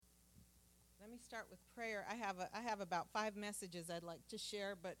start with prayer. I have about 5 messages I'd like to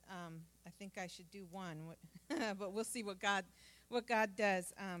share, but I think I should do one. But we'll see what God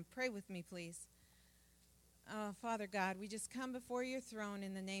does. Pray with me, please. Father God, we just come before your throne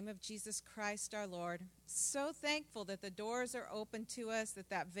in the name of Jesus Christ, our Lord. So thankful that the doors are open to us,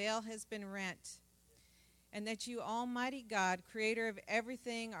 that veil has been rent, and that you, Almighty God, creator of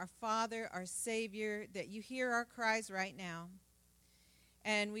everything, our Father, our Savior, that you hear our cries right now.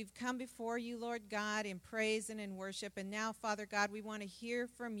 And we've come before you, Lord God, in praise and in worship. And now, Father God, we want to hear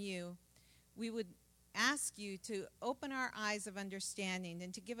from you. We would ask you to open our eyes of understanding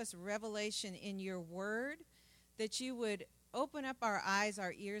and to give us revelation in your word, that you would open up our eyes,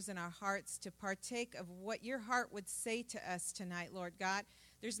 our ears, and our hearts to partake of what your heart would say to us tonight, Lord God.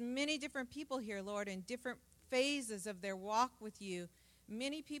 There's many different people here, Lord, in different phases of their walk with you.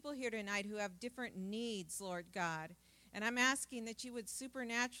 Many people here tonight who have different needs, Lord God. And I'm asking that you would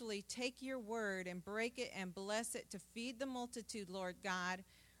supernaturally take your word and break it and bless it to feed the multitude, Lord God,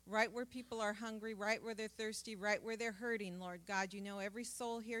 right where people are hungry, right where they're thirsty, right where they're hurting, Lord God. You know every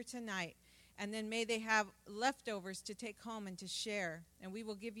soul here tonight. And then may they have leftovers to take home and to share. And we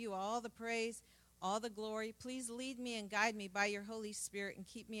will give you all the praise, all the glory. Please lead me and guide me by your Holy Spirit and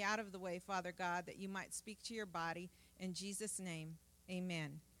keep me out of the way, Father God, that you might speak to your body. In Jesus' name,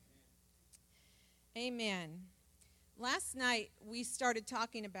 amen. Amen. Last night, we started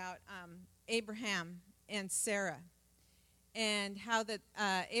talking about Abraham and Sarah and how that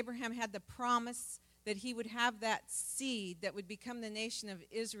Abraham had the promise that he would have that seed that would become the nation of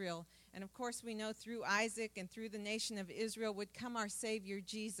Israel. And, of course, we know through Isaac and through the nation of Israel would come our Savior,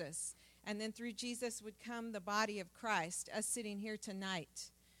 Jesus. And then through Jesus would come the body of Christ, us sitting here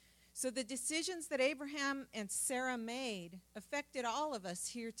tonight. So the decisions that Abraham and Sarah made affected all of us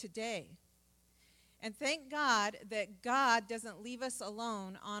here today. And thank God that God doesn't leave us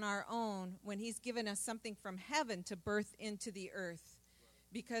alone on our own when he's given us something from heaven to birth into the earth.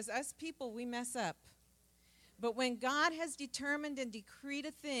 Because us people, we mess up. But when God has determined and decreed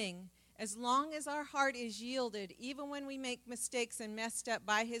a thing, as long as our heart is yielded, even when we make mistakes and messed up,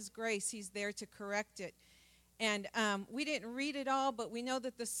 by his grace, he's there to correct it. And we didn't read it all, but we know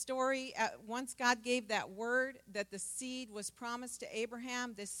that the story, once God gave that word, that the seed was promised to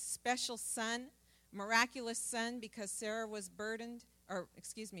Abraham, this special son, miraculous son, because Sarah was barren,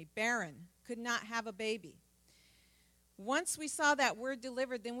 could not have a baby. Once we saw that word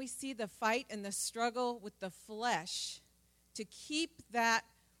delivered, then we see the fight and the struggle with the flesh to keep that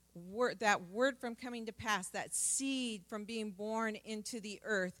word from coming to pass, that seed from being born into the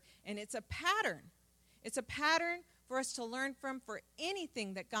earth. And it's a pattern. It's a pattern for us to learn from for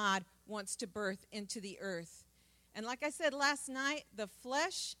anything that God wants to birth into the earth. And like I said last night, the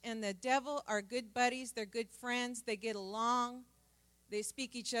flesh and the devil are good buddies. They're good friends. They get along. They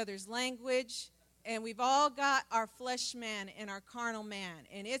speak each other's language. And we've all got our flesh man and our carnal man.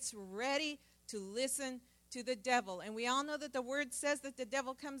 And it's ready to listen to the devil. And we all know that the word says that the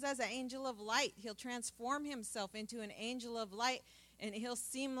devil comes as an angel of light. He'll transform himself into an angel of light. And he'll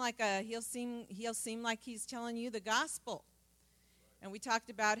seem like he's telling you the gospel. And we talked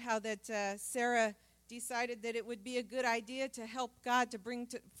about how that Sarah decided that it would be a good idea to help God to bring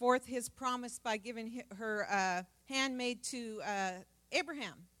forth his promise by giving her handmaid to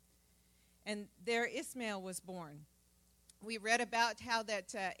Abraham. And there Ishmael was born. We read about how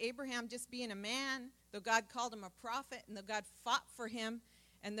that Abraham, just being a man, though God called him a prophet, and though God fought for him,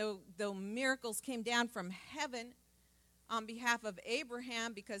 and though miracles came down from heaven on behalf of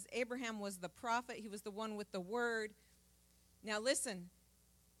Abraham, because Abraham was the prophet, he was the one with the word. Now listen,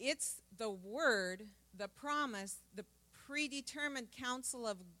 it's the word, the promise, the predetermined counsel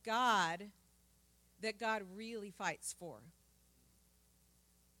of God that God really fights for.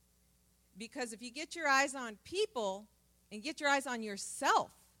 Because if you get your eyes on people and get your eyes on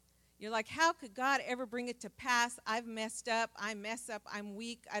yourself, you're like, how could God ever bring it to pass? I've messed up, I mess up, I'm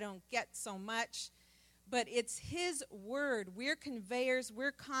weak, I don't get so much. But it's his word. We're conveyors,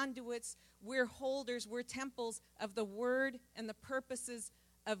 we're conduits, we're holders, we're temples of the word and the purposes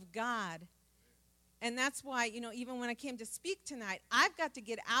of God. And that's why, even when I came to speak tonight, I've got to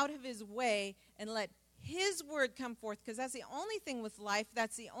get out of his way and let his word come forth, because that's the only thing with life.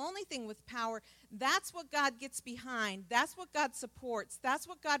 That's the only thing with power. That's what God gets behind. That's what God supports. That's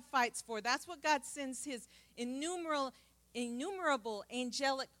what God fights for. That's what God sends his innumerable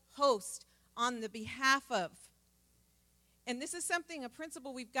angelic host on the behalf of. And this is a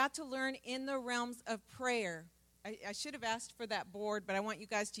principle we've got to learn in the realms of prayer. I should have asked for that board, but I want you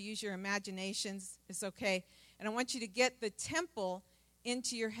guys to use your imaginations. It's okay. And I want you to get the temple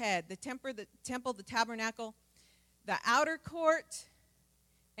into your head. The temple, the tabernacle, the outer court,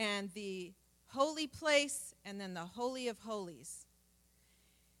 and the holy place, and then the Holy of Holies.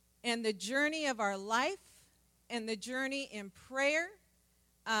 And the journey of our life and the journey in prayer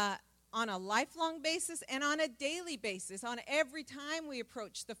on a lifelong basis and on a daily basis, on every time we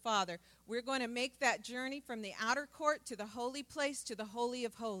approach the Father, we're going to make that journey from the outer court to the holy place to the Holy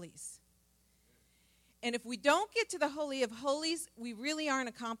of Holies. And if we don't get to the Holy of Holies, we really aren't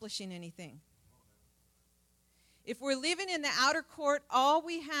accomplishing anything. If we're living in the outer court, all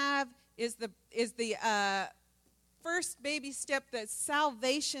we have is the first baby step, the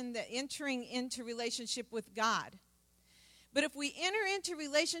salvation, the entering into relationship with God. But if we enter into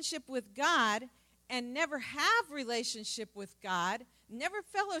relationship with God and never have relationship with God, never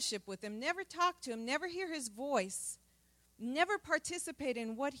fellowship with Him, never talk to Him, never hear His voice, never participate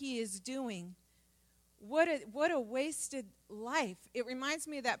in what He is doing, what a wasted life. It reminds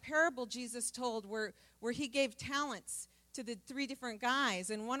me of that parable Jesus told where He gave talents to the 3 different guys,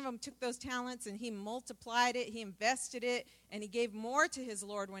 and one of them took those talents and he multiplied it, he invested it, and he gave more to his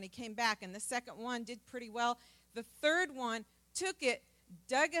Lord when he came back. And the second one did pretty well. The third one took it,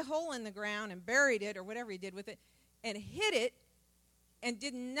 dug a hole in the ground and buried it, or whatever he did with it, and hid it and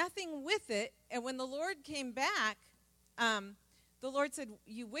did nothing with it. And when the Lord came back, the Lord said,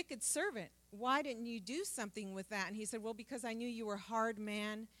 "You wicked servant, why didn't you do something with that?" And he said, "Well, because I knew you were a hard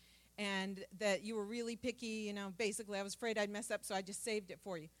man and that you were really picky, basically I was afraid I'd mess up, so I just saved it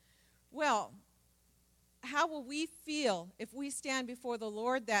for you." Well, how will we feel if we stand before the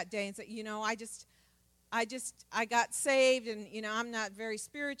Lord that day and say, I got saved, and, I'm not very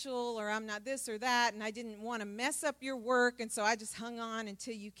spiritual, or I'm not this or that, and I didn't want to mess up your work, and so I just hung on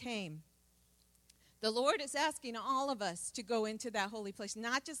until you came. The Lord is asking all of us to go into that holy place,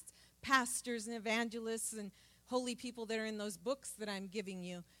 not just pastors and evangelists and holy people that are in those books that I'm giving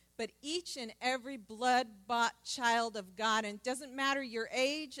you, but each and every blood-bought child of God. And it doesn't matter your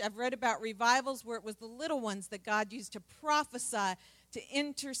age. I've read about revivals where it was the little ones that God used to prophesy, to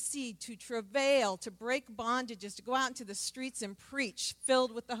intercede, to travail, to break bondages, to go out into the streets and preach,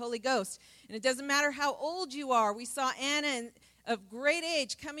 filled with the Holy Ghost. And it doesn't matter how old you are. We saw Anna of great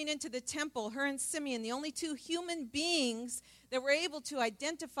age coming into the temple, her and Simeon, the only 2 human beings that were able to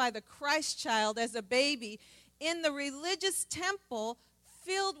identify the Christ child as a baby in the religious temple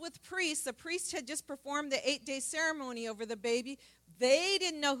filled with priests. A priest had just performed the 8-day ceremony over the baby. They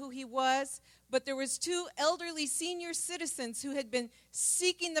didn't know who he was, but there was 2 elderly senior citizens who had been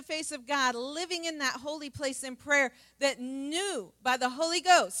seeking the face of God, living in that holy place in prayer, that knew by the Holy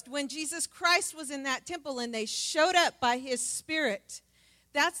Ghost when Jesus Christ was in that temple, and they showed up by His Spirit.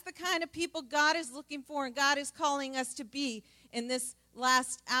 That's the kind of people God is looking for, and God is calling us to be in this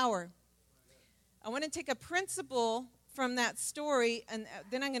last hour. I want to take a principle from that story, and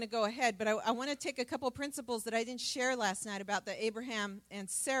then I'm going to go ahead, but I want to take a couple principles that I didn't share last night about the Abraham and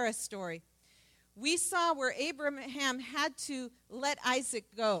Sarah story. We saw where Abraham had to let Isaac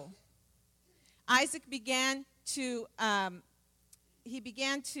go. Ishmael began to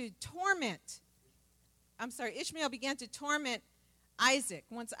torment Isaac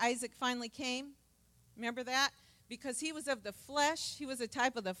once Isaac finally came. Remember that? Because he was of the flesh, he was a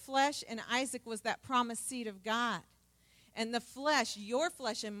type of the flesh, and Isaac was that promised seed of God. And the flesh, your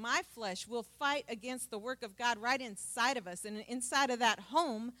flesh and my flesh, will fight against the work of God right inside of us. And inside of that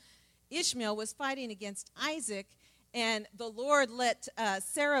home, Ishmael was fighting against Isaac, and the Lord let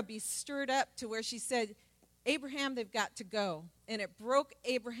Sarah be stirred up to where she said, "Abraham, they've got to go." And it broke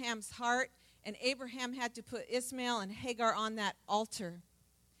Abraham's heart, and Abraham had to put Ishmael and Hagar on that altar.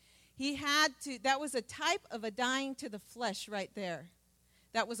 That was a type of a dying to the flesh right there.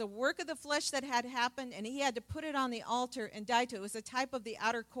 That was a work of the flesh that had happened, and he had to put it on the altar and die to it. It was a type of the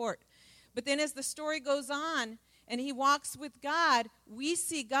outer court. But then as the story goes on, and he walks with God, we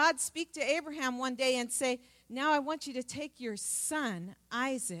see God speak to Abraham one day and say, "Now I want you to take your son,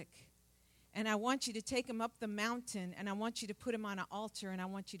 Isaac, and I want you to take him up the mountain, and I want you to put him on an altar, and I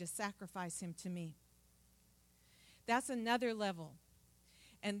want you to sacrifice him to me." That's another level.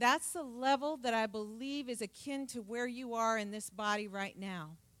 And that's the level that I believe is akin to where you are in this body right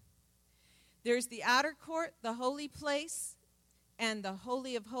now. There's the outer court, the holy place, and the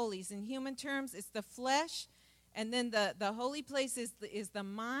Holy of Holies. In human terms, it's the flesh, and then the holy place is the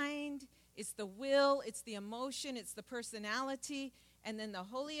mind, it's the will, it's the emotion, it's the personality, and then the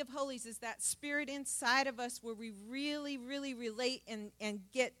Holy of Holies is that spirit inside of us where we really, really relate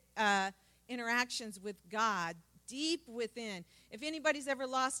and get interactions with God deep within. If anybody's ever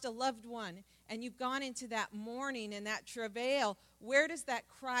lost a loved one and you've gone into that mourning and that travail, where does that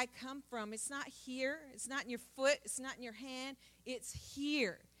cry come from? It's not here. It's not in your foot. It's not in your hand. It's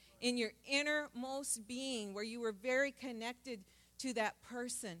here in your innermost being where you were very connected to that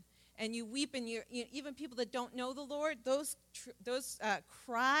person. and you weep, and even people that don't know the Lord, those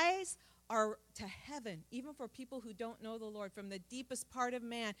cries are to heaven, even for people who don't know the Lord, from the deepest part of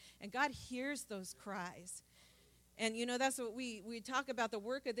man. And God hears those cries. And, that's what we talk about, the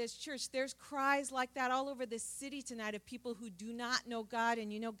work of this church. There's cries like that all over this city tonight of people who do not know God.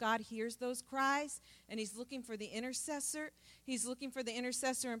 And, God hears those cries. And he's looking for the intercessor. He's looking for the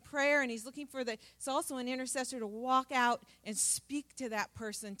intercessor in prayer. And he's looking for it's also an intercessor to walk out and speak to that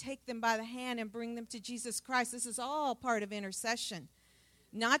person, take them by the hand and bring them to Jesus Christ. This is all part of intercession.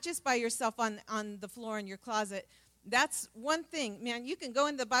 Not just by yourself on the floor in your closet. That's one thing. Man, you can go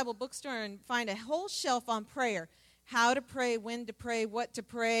into the Bible bookstore and find a whole shelf on prayer. How to pray, when to pray, what to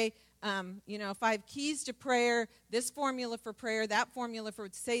pray, 5 keys to prayer, this formula for prayer, that formula for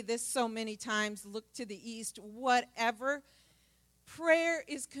say this so many times, look to the east, whatever. Prayer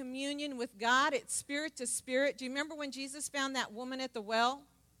is communion with God. It's spirit to spirit. Do you remember when Jesus found that woman at the well?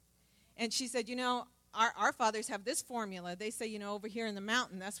 And she said, our fathers have this formula. They say, over here in the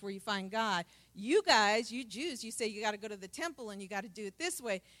mountain, that's where you find God. You guys, you Jews, you say you got to go to the temple and you got to do it this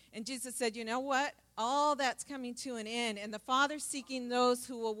way. And Jesus said, you know what? All that's coming to an end. And the Father's seeking those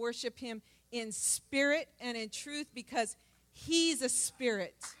who will worship him in spirit and in truth, because he's a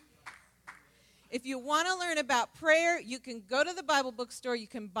spirit. If you want to learn about prayer, you can go to the Bible bookstore. You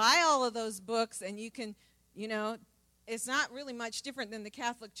can buy all of those books, and you can, it's not really much different than the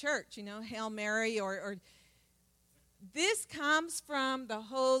Catholic Church, Hail Mary or this comes from the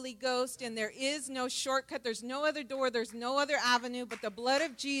Holy Ghost, and there is no shortcut. There's no other door. There's no other avenue but the blood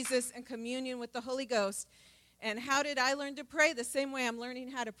of Jesus and communion with the Holy Ghost. And how did I learn to pray? The same way I'm learning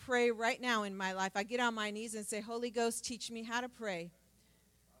how to pray right now in my life. I get on my knees and say, Holy Ghost, teach me how to pray.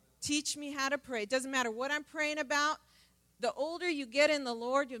 Teach me how to pray. It doesn't matter what I'm praying about. The older you get in the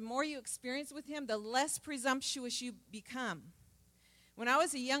Lord, the more you experience with him, the less presumptuous you become. When I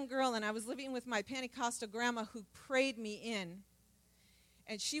was a young girl and I was living with my Pentecostal grandma who prayed me in,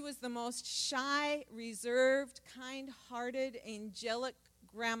 and she was the most shy, reserved, kind-hearted, angelic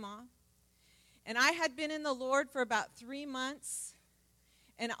grandma. And I had been in the Lord for about 3 months,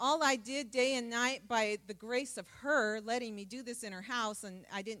 and all I did day and night by the grace of her letting me do this in her house, and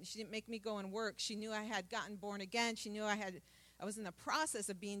she didn't make me go and work. She knew I had gotten born again. She knew I was in the process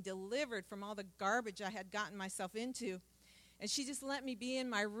of being delivered from all the garbage I had gotten myself into. And she just let me be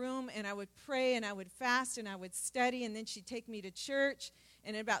in my room, and I would pray, and I would fast, and I would study, and then she'd take me to church.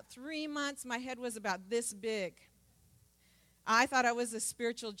 And in about 3 months, my head was about this big. I thought I was a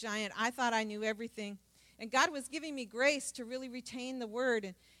spiritual giant. I thought I knew everything. And God was giving me grace to really retain the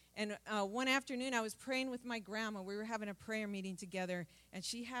word. And one afternoon, I was praying with my grandma. We were having a prayer meeting together, and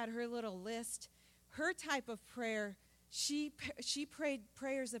she had her little list. Her type of prayer, she prayed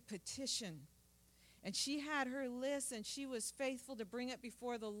prayers of petition. And she had her list, and she was faithful to bring it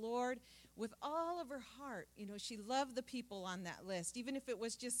before the Lord with all of her heart. She loved the people on that list, even if it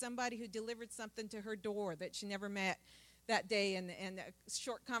was just somebody who delivered something to her door that she never met that day, and a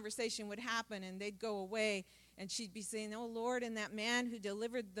short conversation would happen, and they'd go away, and she'd be saying, oh, Lord, and that man who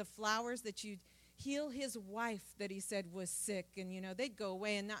delivered the flowers, that you'd heal his wife that he said was sick. And, they'd go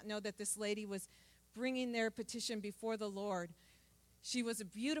away and not know that this lady was bringing their petition before the Lord. She was a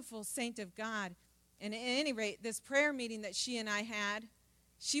beautiful saint of God. And at any rate, this prayer meeting that she and I had,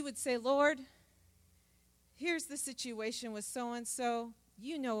 she would say, Lord, here's the situation with so-and-so.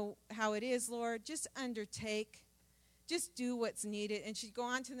 You know how it is, Lord. Just undertake. Just do what's needed. And she'd go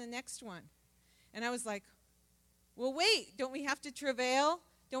on to the next one. And I was like, well, wait, don't we have to travail?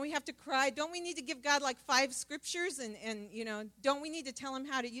 Don't we have to cry? Don't we need to give God like 5 scriptures? And don't we need to tell him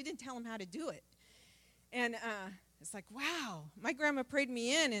you didn't tell him how to do it. And it's like, wow, my grandma prayed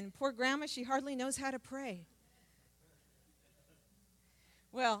me in, and poor grandma, she hardly knows how to pray.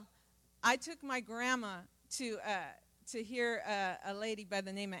 Well, I took my grandma to hear a lady by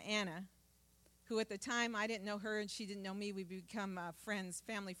the name of Anna, who at the time I didn't know her and she didn't know me. We become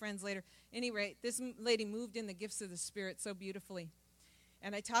family friends later. At any rate, this lady moved in the gifts of the Spirit so beautifully.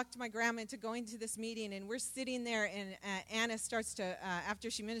 And I talked to my grandma into going to this meeting, and we're sitting there, and Anna starts to, after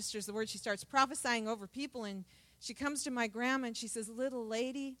she ministers the word, she starts prophesying over people, and she comes to my grandma, and she says, little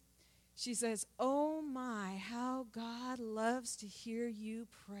lady, she says, oh my, how God loves to hear you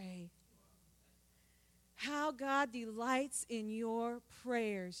pray. How God delights in your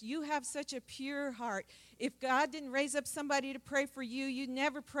prayers. You have such a pure heart. If God didn't raise up somebody to pray for you, you'd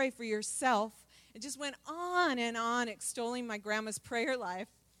never pray for yourself. It just went on and on, extolling my grandma's prayer life.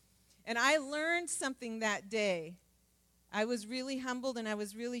 And I learned something that day. I was really humbled, and I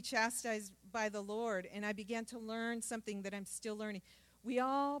was really chastised by the Lord, and I began to learn something that I'm still learning. We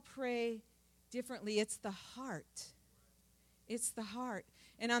all pray differently. It's the heart. It's the heart.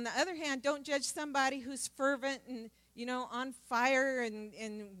 And on the other hand, don't judge somebody who's fervent and, on fire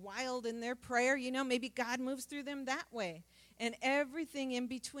and wild in their prayer. Maybe God moves through them that way. And everything in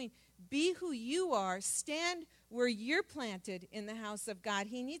between. Be who you are. Stand where you're planted in the house of God.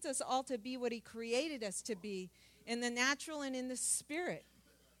 He needs us all to be what he created us to be, in the natural and in the spirit.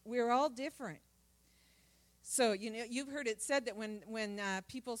 We're all different. So, you've heard it said that when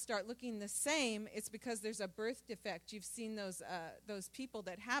people start looking the same, it's because there's a birth defect. You've seen those people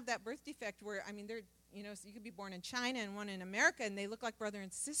that have that birth defect where, they're, so you could be born in China and one in America, and they look like brother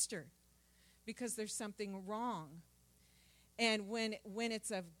and sister because there's something wrong. And when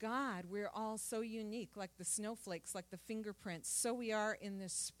it's of God, we're all so unique, like the snowflakes, like the fingerprints. So we are in the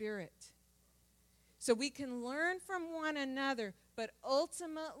Spirit. So we can learn from one another, but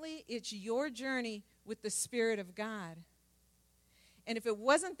ultimately it's your journey with the Spirit of God. And if it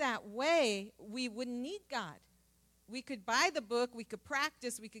wasn't that way, we wouldn't need God. We could buy the book, we could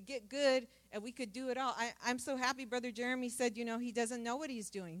practice, we could get good, and we could do it all. I'm so happy Brother Jeremy said, he doesn't know what he's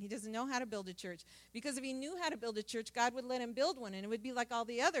doing. He doesn't know how to build a church. Because if he knew how to build a church, God would let him build one, and it would be like all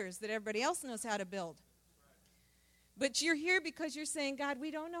the others that everybody else knows how to build. But you're here because you're saying, God,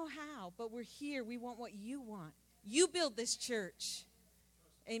 we don't know how, but we're here. We want what you want. You build this church.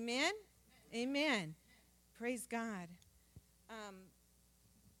 Amen? Amen. Praise God.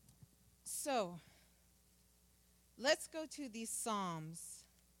 So, let's go to these Psalms.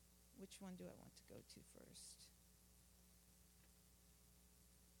 Which one do I want to go to first?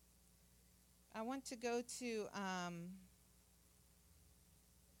 I want to go to,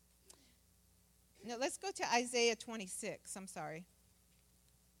 let's go to Isaiah 26. I'm sorry.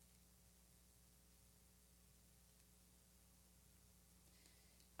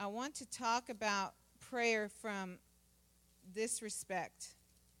 I want to talk about prayer from this respect.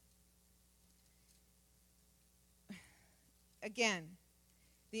 Again,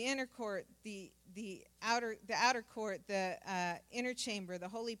 the inner court, the outer court, the inner chamber, the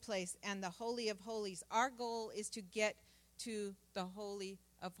holy place, and the Holy of Holies. Our goal is to get to the Holy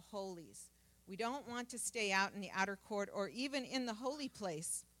of Holies. We don't want to stay out in the outer court or even in the holy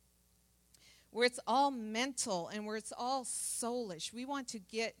place where it's all mental and where it's all soulish. We want to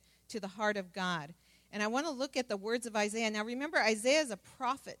get to the heart of God. And I want to look at the words of Isaiah. Now remember, Isaiah is a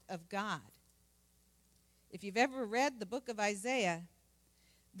prophet of God. If you've ever read the book of Isaiah,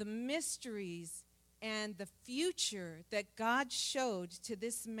 the mysteries and the future that God showed to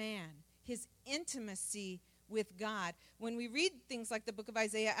this man, his intimacy with God. When we read things like the book of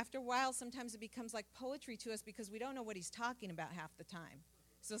Isaiah, after a while, sometimes it becomes like poetry to us because we don't know what he's talking about half the time.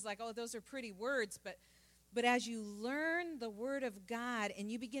 So it's like, oh, those are pretty words, but as you learn the word of God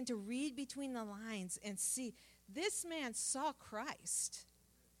and you begin to read between the lines and see, this man saw Christ.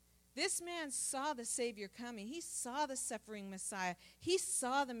 This man saw the Savior coming. He saw the suffering Messiah. He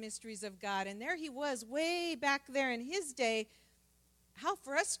saw the mysteries of God. And there he was way back there in his day. How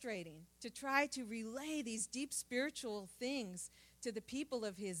frustrating to try to relay these deep spiritual things to the people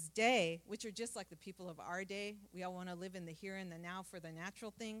of his day, which are just like the people of our day. We all want to live in the here and the now for the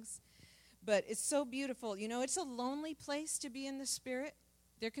natural things. But it's so beautiful. It's a lonely place to be in the Spirit.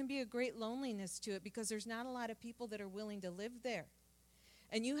 There can be a great loneliness to it because there's not a lot of people that are willing to live there.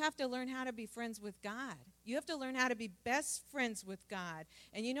 And you have to learn how to be friends with God. You have to learn how to be best friends with God.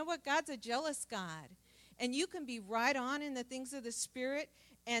 And you know what? God's a jealous God. And you can be right on in the things of the Spirit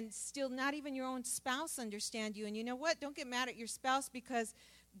and still not even your own spouse understand you. And you know what? Don't get mad at your spouse because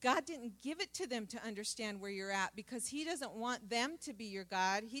God didn't give it to them to understand where you're at because he doesn't want them to be your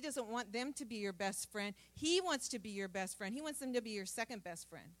God. He doesn't want them to be your best friend. He wants to be your best friend. He wants them to be your second best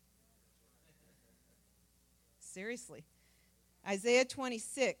friend. Seriously. Isaiah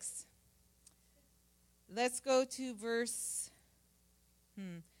 26. Let's go to verse.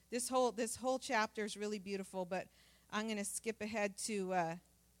 This whole chapter is really beautiful, but I'm going to skip ahead to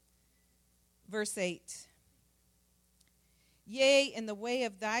verse 8. Yea, in the way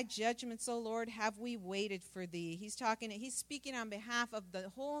of thy judgments, O Lord, have we waited for thee. He's speaking on behalf of the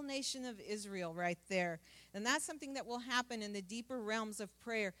whole nation of Israel right there. And that's something that will happen in the deeper realms of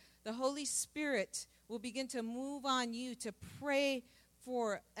prayer. The Holy Spirit will begin to move on you to pray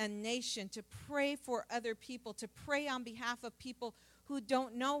for a nation, to pray for other people, to pray on behalf of people who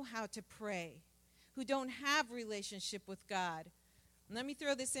don't know how to pray, who don't have relationship with God. And let me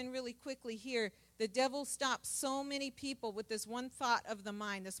throw this in really quickly here. The devil stops so many people with this one thought of the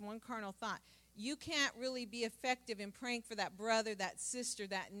mind, this one carnal thought. You can't really be effective in praying for that brother, that sister,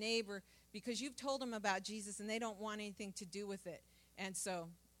 that neighbor, because you've told them about Jesus and they don't want anything to do with it. And so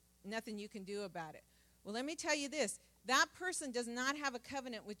nothing you can do about it. Well, let me tell you this. That person does not have a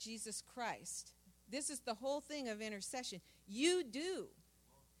covenant with Jesus Christ. This is the whole thing of intercession. You do.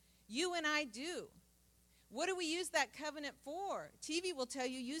 You and I do. What do we use that covenant for? TV will tell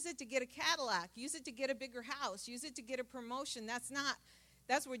you, use it to get a Cadillac, use it to get a bigger house, use it to get a promotion.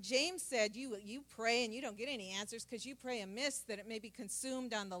 That's where James said, you pray and you don't get any answers because you pray amiss, that it may be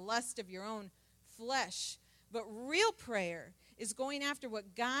consumed on the lust of your own flesh. But real prayer is going after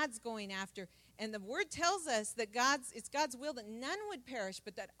what God's going after. And the word tells us that it's God's will that none would perish,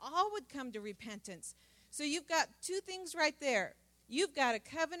 but that all would come to repentance. So you've got two things right there. You've got a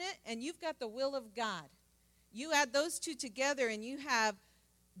covenant and you've got the will of God. You add those two together and you have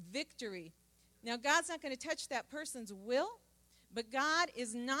victory. Now, God's not going to touch that person's will, but God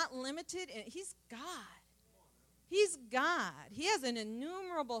is not limited. And He's God. He's God. He has an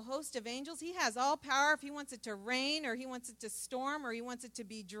innumerable host of angels. He has all power. If He wants it to rain or He wants it to storm or He wants it to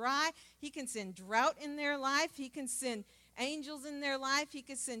be dry, He can send drought in their life. He can send angels in their life. He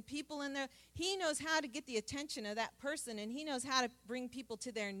can send people in there. He knows how to get the attention of that person, and He knows how to bring people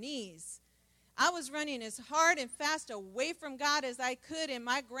to their knees. I was running as hard and fast away from God as I could, and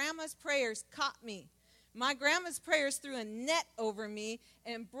my grandma's prayers caught me. My grandma's prayers threw a net over me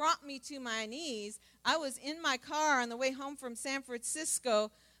and brought me to my knees. I was in my car on the way home from San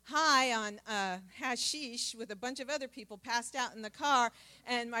Francisco, high on hashish with a bunch of other people passed out in the car,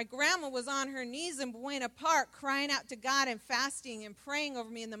 and my grandma was on her knees in Buena Park crying out to God and fasting and praying over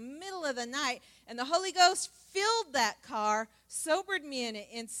me in the middle of the night, and the Holy Ghost filled that car, sobered me in an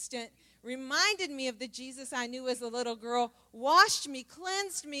instant, reminded me of the Jesus I knew as a little girl, washed me,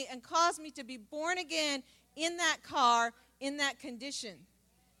 cleansed me, and caused me to be born again in that car, in that condition.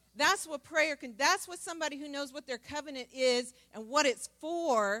 That's what prayer can, that's what somebody who knows what their covenant is and what it's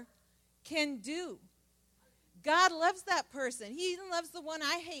for can do. God loves that person. He even loves the one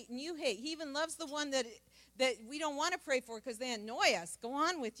I hate and you hate. He even loves the one that we don't want to pray for because they annoy us. Go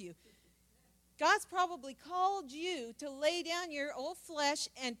on with you. God's probably called you to lay down your old flesh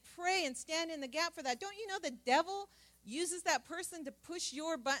and pray and stand in the gap for that. Don't you know the devil uses that person to push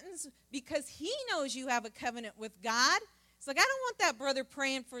your buttons because he knows you have a covenant with God? It's like, I don't want that brother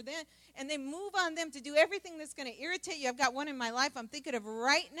praying for them. And they move on them to do everything that's going to irritate you. I've got one in my life I'm thinking of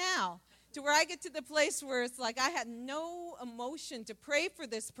right now, to where I get to the place where it's like I had no emotion to pray for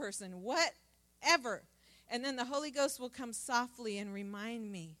this person, whatever. And then the Holy Ghost will come softly and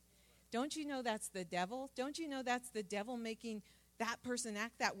remind me. Don't you know that's the devil? Don't you know that's the devil making that person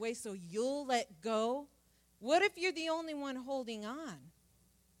act that way so you'll let go? What if you're the only one holding on?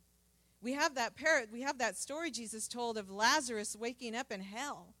 We have that story Jesus told of Lazarus waking up in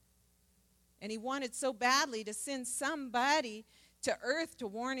hell. And he wanted so badly to send somebody to earth to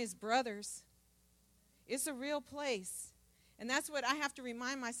warn his brothers. It's a real place. And that's what I have to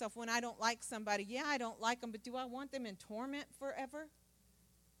remind myself when I don't like somebody. Yeah, I don't like them, but do I want them in torment forever?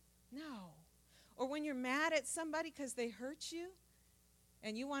 No. Or when you're mad at somebody because they hurt you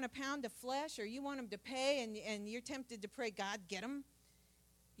and you want a pound of flesh or you want them to pay and you're tempted to pray, God, get them.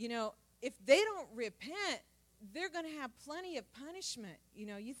 You know, if they don't repent, they're going to have plenty of punishment. You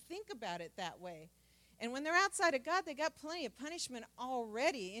know, you think about it that way. And when they're outside of God, they got plenty of punishment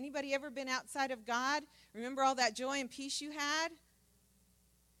already. Anybody ever been outside of God? Remember all that joy and peace you had?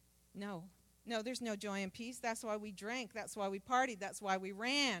 No. No, there's no joy and peace. That's why we drank. That's why we partied. That's why we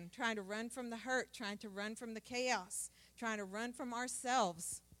ran, trying to run from the hurt, trying to run from the chaos, trying to run from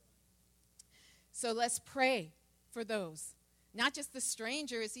ourselves. So let's pray for those. Not just the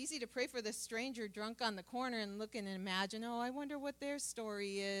stranger. It's easy to pray for the stranger drunk on the corner and look and imagine, oh, I wonder what their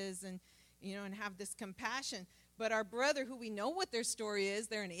story is, and and have this compassion. But our brother, who we know what their story is,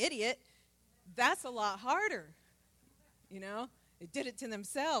 they're an idiot, that's a lot harder, They did it to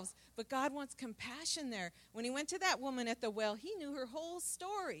themselves. But God wants compassion there. When he went to that woman at the well, he knew her whole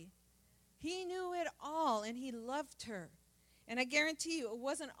story. He knew it all, and he loved her. And I guarantee you, it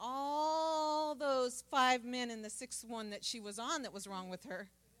wasn't all those 5 men and the sixth one that she was on that was wrong with her.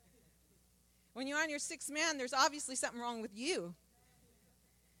 When you're on your sixth man, there's obviously something wrong with you.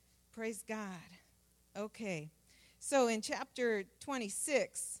 Praise God. Okay. So in chapter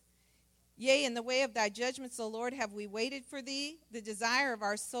 26, yea, in the way of thy judgments, O Lord, have we waited for thee. The desire of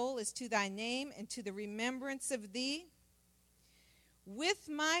our soul is to thy name and to the remembrance of thee. With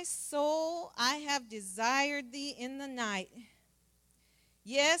my soul I have desired thee in the night.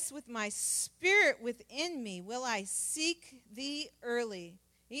 Yes, with my spirit within me will I seek thee early.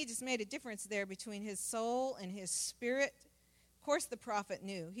 He just made a difference there between his soul and his spirit. Of course, the prophet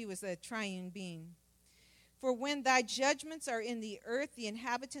knew he was a triune being. For when thy judgments are in the earth, the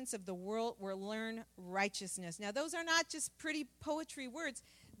inhabitants of the world will learn righteousness. Now, those are not just pretty poetry words.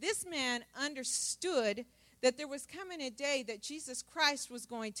 This man understood that there was coming a day that Jesus Christ was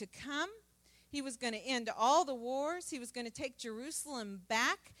going to come. He was going to end all the wars. He was going to take Jerusalem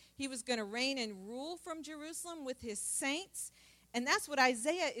back. He was going to reign and rule from Jerusalem with his saints. And that's what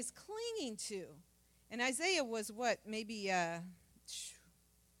Isaiah is clinging to. And Isaiah was what? Maybe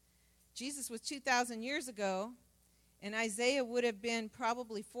Jesus was 2,000 years ago. And Isaiah would have been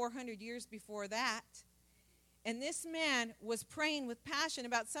probably 400 years before that. And this man was praying with passion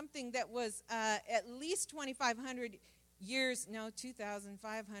about something that was at least 2,500 years. No,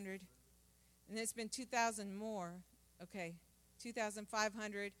 2,500. And it's been 2,000 more. Okay,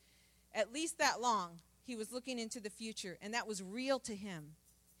 2,500. At least that long. He was looking into the future. And that was real to him.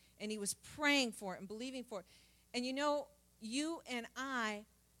 And he was praying for it and believing for it. And you know, you and I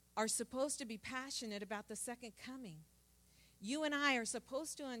are supposed to be passionate about the second coming. You and I are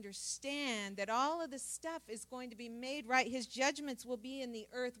supposed to understand that all of this stuff is going to be made right. His judgments will be in the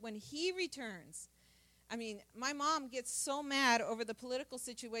earth when he returns. I mean, my mom gets so mad over the political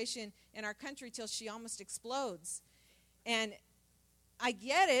situation in our country till she almost explodes. And I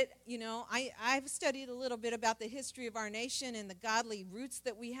get it, you know. I've studied a little bit about the history of our nation and the godly roots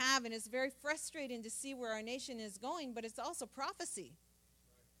that we have, and it's very frustrating to see where our nation is going, but it's also prophecy.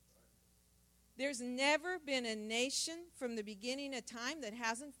 There's never been a nation from the beginning of time that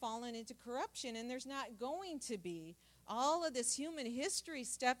hasn't fallen into corruption, and there's not going to be. All of this human history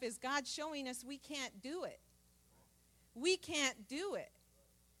stuff is God showing us we can't do it. We can't do it.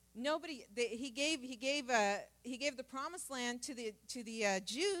 Nobody. He gave the promised land to the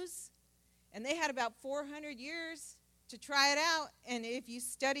Jews, and they had about 400 years to try it out. And if you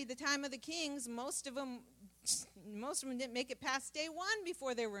study the time of the kings, most of them didn't make it past day one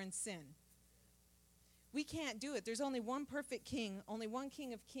before they were in sin. We can't do it. There's only one perfect king, only one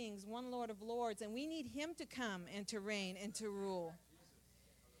King of kings, one Lord of lords, and we need him to come and to reign and to rule.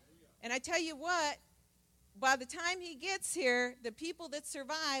 And I tell you what, by the time he gets here, the people that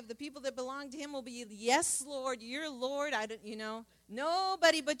survive, the people that belong to him will be, yes, Lord, you're Lord.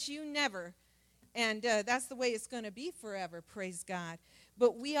 Nobody but you, never. And that's the way it's going to be forever, praise God.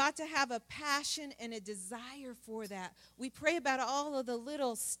 But we ought to have a passion and a desire for that. We pray about all of the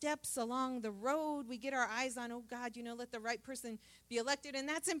little steps along the road. We get our eyes on, oh God, let the right person be elected. And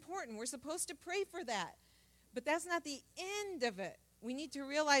that's important. We're supposed to pray for that. But that's not the end of it. We need to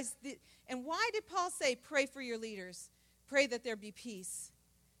realize that. And why did Paul say, pray for your leaders? Pray that there be peace.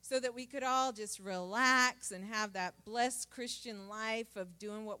 So that we could all just relax and have that blessed Christian life of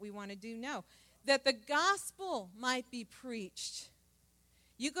doing what we want to do. No. That the gospel might be preached.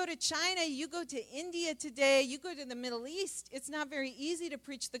 You go to China, you go to India today, you go to the Middle East, it's not very easy to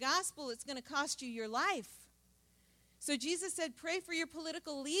preach the gospel. It's going to cost you your life. So Jesus said, pray for your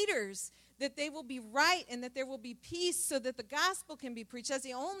political leaders, that they will be right and that there will be peace so that the gospel can be preached. That's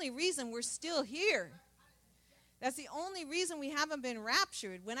the only reason we're still here. That's the only reason we haven't been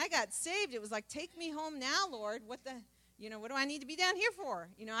raptured. When I got saved, it was like, take me home now, Lord. What do I need to be down here for?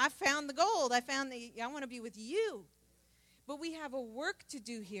 I found the gold. I want to be with you. But we have a work to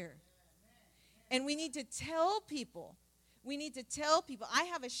do here. And we need to tell people. I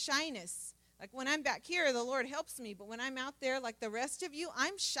have a shyness. Like when I'm back here, the Lord helps me. But when I'm out there like the rest of you,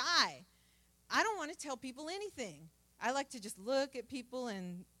 I'm shy. I don't want to tell people anything. I like to just look at people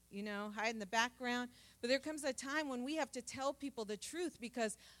and, hide in the background. But there comes a time when we have to tell people the truth,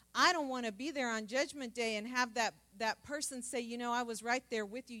 because I don't want to be there on Judgment Day and have that person say, I was right there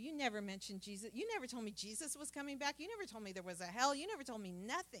with you. You never mentioned Jesus. You never told me Jesus was coming back. You never told me there was a hell. You never told me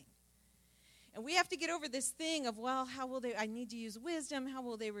nothing. And we have to get over this thing of, how will I need to use wisdom. How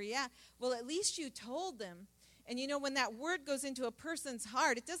will they react? Well, at least you told them. And when that word goes into a person's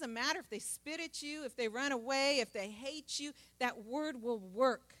heart, it doesn't matter if they spit at you, if they run away, if they hate you, that word will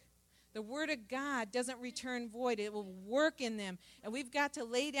work. The word of God doesn't return void. It will work in them. And we've got to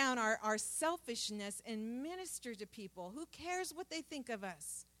lay down our selfishness and minister to people. Who cares what they think of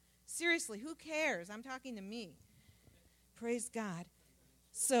us? Seriously, who cares? I'm talking to me. Praise God.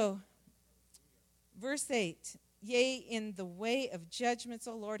 So, verse 8. Yea, in the way of judgments,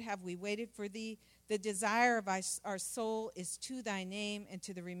 O Lord, have we waited for thee. The desire of our soul is to thy name and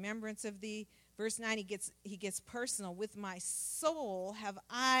to the remembrance of thee. Verse 9, he gets personal. With my soul have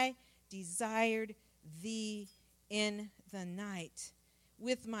I desired thee in the night.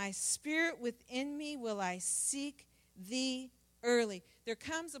 With my spirit within me will I seek thee early. There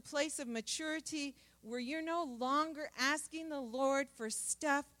comes a place of maturity where you're no longer asking the Lord for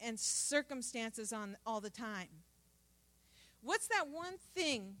stuff and circumstances on all the time. What's that one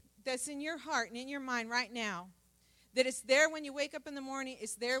thing that's in your heart and in your mind right now that it's there when you wake up in the morning,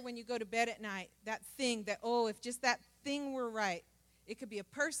 it's there when you go to bed at night? That thing that, if just that thing were right. It could be a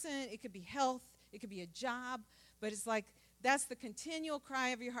person, it could be health, it could be a job, but it's like that's the continual cry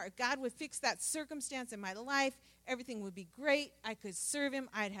of your heart. God would fix that circumstance in my life. Everything would be great. I could serve him.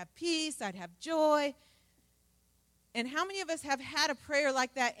 I'd have peace. I'd have joy. And how many of us have had a prayer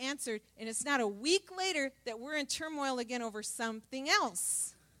like that answered, and it's not a week later that we're in turmoil again over something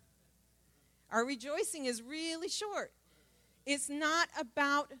else? Our rejoicing is really short. It's not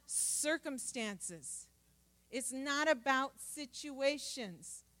about circumstances. It's not about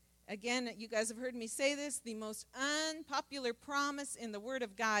situations. Again, you guys have heard me say this. The most unpopular promise in the Word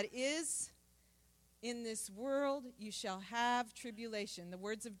of God is, in this world you shall have tribulation. The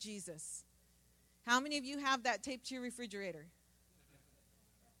words of Jesus. How many of you have that taped to your refrigerator?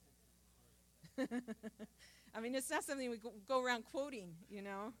 I mean, it's not something we go around quoting, you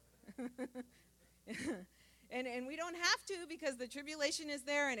know. and we don't have to, because the tribulation is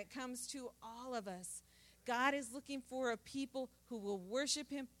there and it comes to all of us. God is looking for a people who will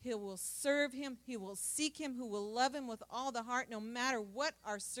worship him, who will serve him, who will seek him, who will love him with all the heart, no matter what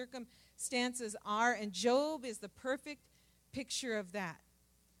our circumstances are. And Job is the perfect picture of that.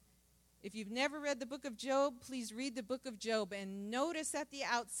 If you've never read the book of Job, please read the book of Job and notice at the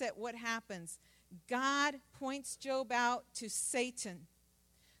outset what happens. God points Job out to Satan.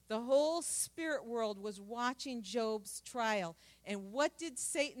 The whole spirit world was watching Job's trial. And what did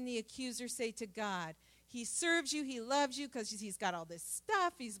Satan, the accuser, say to God? He serves you, he loves you because he's got all this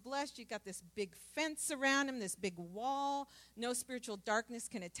stuff, he's blessed, you got this big fence around him, this big wall. No spiritual darkness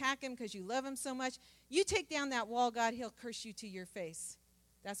can attack him because you love him so much. You take down that wall, God, he'll curse you to your face.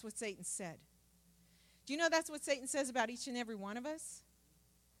 That's what Satan said. Do you know that's what Satan says about each and every one of us?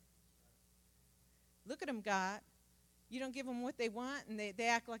 Look at them, God. You don't give them what they want, and they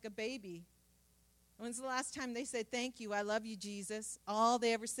act like a baby. When's the last time they said, thank you, I love you, Jesus? All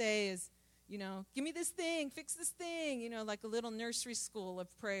they ever say is, you know, give me this thing, fix this thing, you know, like a little nursery school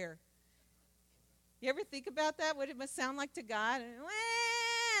of prayer. You ever think about that, what it must sound like to God?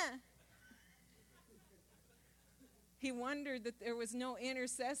 Wah! He wondered that there was no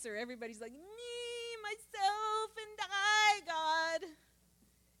intercessor. Everybody's like, me, myself, and I, God.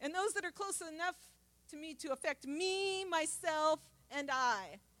 And those that are close enough to me to affect me, myself, and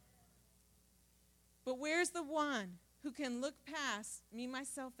I. But where's the one who can look past me,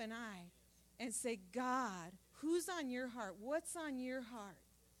 myself, and I and say, God, who's on your heart? What's on your heart?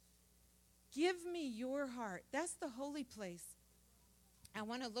 Give me your heart. That's the holy place. I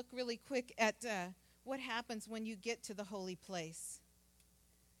want to look really quick at what happens when you get to the holy place.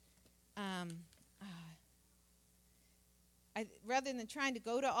 Rather than trying to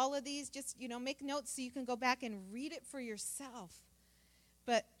go to all of these, just, you know, make notes so you can go back and read it for yourself.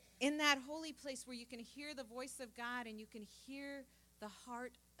 But in that holy place where you can hear the voice of God and you can hear the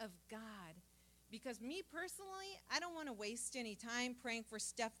heart of God. Because me personally, I don't want to waste any time praying for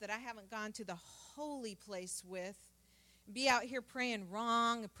stuff that I haven't gone to the holy place with. Be out here praying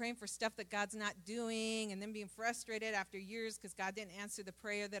wrong, praying for stuff that God's not doing, and then being frustrated after years because God didn't answer the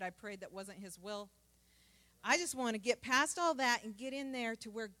prayer that I prayed that wasn't his will. I just want to get past all that and get in there to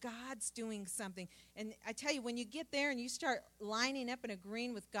where God's doing something. And I tell you, when you get there and you start lining up and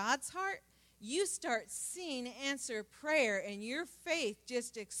agreeing with God's heart, you start seeing answer prayer, and your faith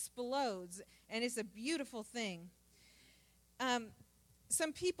just explodes, and it's a beautiful thing.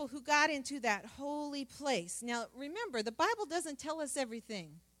 Some people who got into that holy place. Now, remember, the Bible doesn't tell us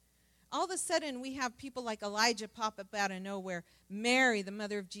everything. All of a sudden, we have people like Elijah pop up out of nowhere. Mary, the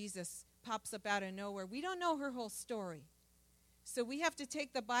mother of Jesus, pops up out of nowhere. We don't know her whole story. So we have to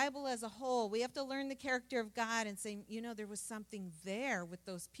take the Bible as a whole. We have to learn the character of God and say, you know, there was something there with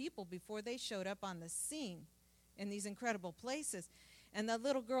those people before they showed up on the scene in these incredible places. And the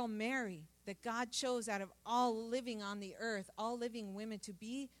little girl Mary that God chose out of all living on the earth, all living women, to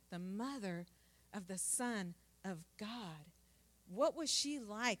be the mother of the Son of God. What was she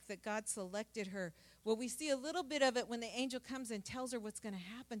like that God selected her? Well, we see a little bit of it when the angel comes and tells her what's going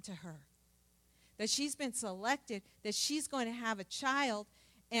to happen to her. That she's been selected, that she's going to have a child.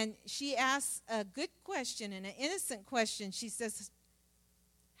 And she asks a good question and an innocent question. She says,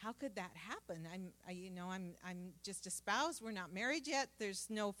 how could that happen? I'm just espoused. We're not married yet. There's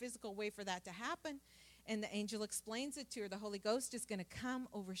no physical way for that to happen. And the angel explains it to her. The Holy Ghost is going to come,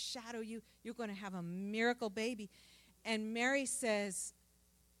 overshadow you. You're going to have a miracle baby. And Mary says,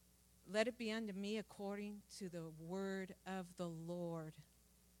 let it be unto me according to the word of the Lord.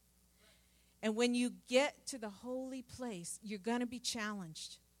 And when you get to the holy place, you're going to be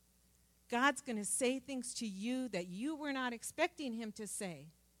challenged. God's going to say things to you that you were not expecting him to say.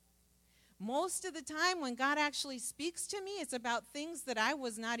 Most of the time when God actually speaks to me, it's about things that I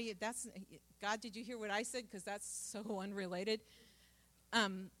was not, God, did you hear what I said? Because that's so unrelated.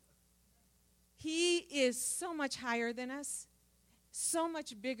 He is so much higher than us. so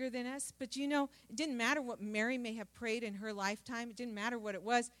much bigger than us. But you know, it didn't matter what Mary may have prayed in her lifetime. It didn't matter what it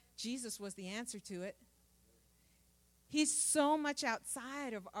was. Jesus was the answer to it. He's so much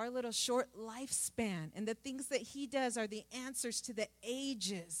outside of our little short lifespan. And the things that he does are the answers to the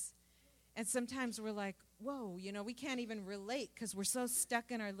ages. And sometimes we're like, whoa, you know, we can't even relate because we're so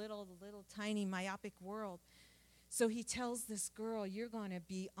stuck in our little tiny myopic world. So he tells this girl, you're going to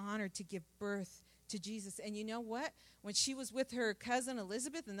be honored to give birth to Jesus. And you know what? When she was with her cousin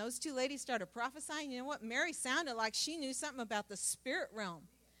Elizabeth and those two ladies started prophesying, you know what? Mary sounded like she knew something about the spirit realm.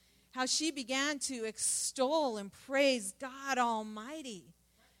 How she began to extol and praise God Almighty.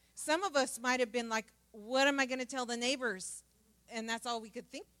 Some of us might have been like, what am I going to tell the neighbors? And that's all we could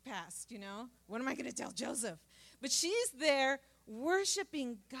think past, you know. What am I going to tell Joseph? But she's there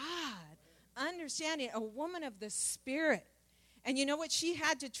worshiping God, understanding, a woman of the Spirit. And you know what? She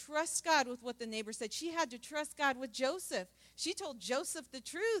had to trust God with what the neighbor said. She had to trust God with Joseph. She told Joseph the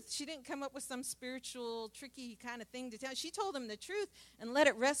truth. She didn't come up with some spiritual, tricky kind of thing to tell. She told him the truth and let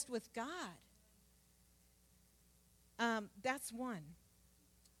it rest with God. That's one.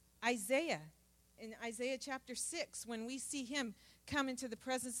 Isaiah. In Isaiah chapter 6, when we see him come into the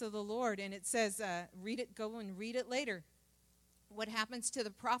presence of the Lord, and it says, read it, go and read it later. What happens to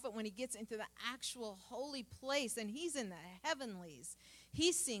the prophet when he gets into the actual holy place, and he's in the heavenlies.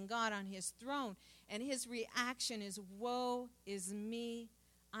 He's seeing God on his throne, and his reaction is, woe is me,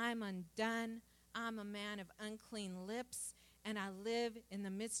 I'm undone, I'm a man of unclean lips, and I live in the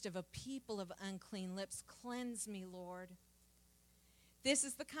midst of a people of unclean lips. Cleanse me, Lord. This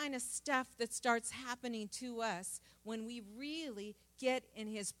is the kind of stuff that starts happening to us when we really get in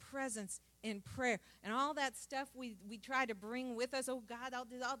his presence in prayer. And all that stuff we try to bring with us. Oh, God, I'll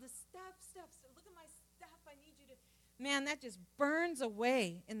do all this stuff. So look at my stuff. I need you to. Man, that just burns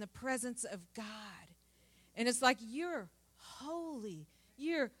away in the presence of God. And it's like, you're holy.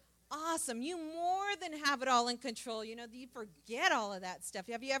 You're awesome. You more than have it all in control. You know, you forget all of that stuff.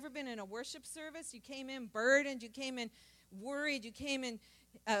 Have you ever been in a worship service? You came in burdened. You came in worried, you came in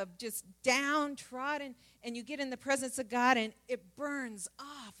just downtrodden, and you get in the presence of God and it burns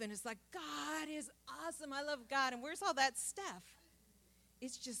off, and it's like, God is awesome, I love God, and where's all that stuff?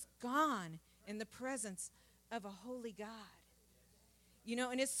 It's just gone in the presence of a holy God. You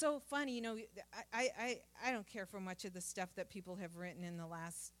know, and it's so funny, you know, I don't care for much of the stuff that people have written in the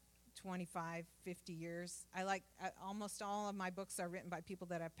last 25, 50 years. Almost all of my books are written by people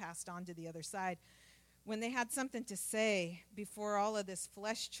that I've passed on to the other side. When they had something to say before all of this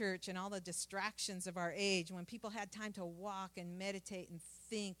flesh church and all the distractions of our age, when people had time to walk and meditate and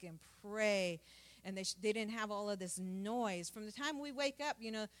think and pray, and they didn't have all of this noise. From the time we wake up,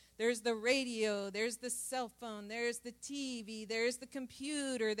 you know, there's the radio, there's the cell phone, there's the TV, there's the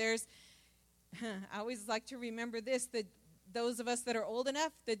computer, I always like to remember this, that those of us that are old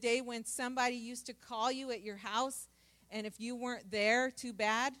enough, the day when somebody used to call you at your house, and if you weren't there, too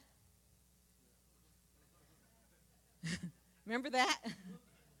bad. Remember that?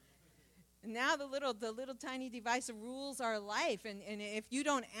 And now the little tiny device rules our life, and if you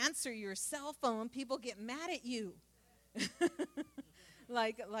don't answer your cell phone, people get mad at you.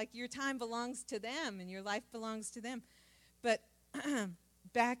 like your time belongs to them and your life belongs to them. But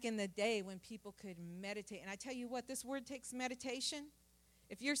back in the day when people could meditate, and I tell you what, this word takes meditation.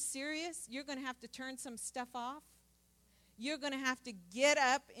 If you're serious, you're going to have to turn some stuff off. You're going to have to get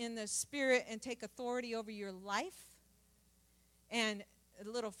up in the spirit and take authority over your life. And a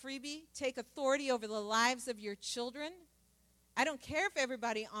little freebie, take authority over the lives of your children. I don't care if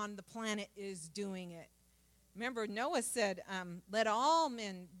everybody on the planet is doing it. Remember, Noah said, let all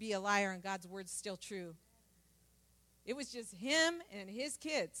men be a liar, and God's word's still true. It was just him and his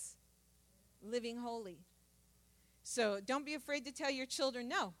kids living holy. So don't be afraid to tell your children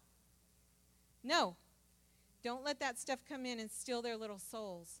no. No. Don't let that stuff come in and steal their little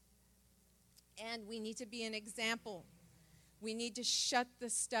souls. And we need to be an example. We need to shut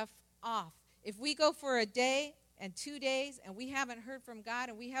the stuff off. If we go for a day and 2 days and we haven't heard from God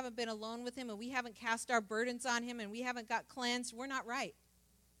and we haven't been alone with him and we haven't cast our burdens on him and we haven't got cleansed, we're not right.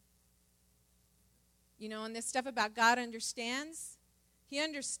 You know, and this stuff about God understands, he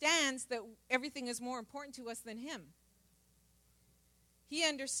understands that everything is more important to us than him. He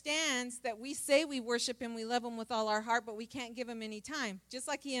understands that we say we worship him, we love him with all our heart, but we can't give him any time. Just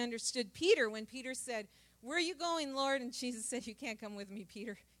like he understood Peter when Peter said, where are you going, Lord? And Jesus said, you can't come with me,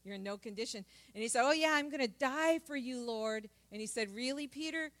 Peter. You're in no condition. And he said, oh, yeah, I'm going to die for you, Lord. And he said, really,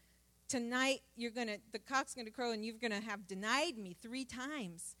 Peter? Tonight, the cock's going to crow, and you're going to have denied me 3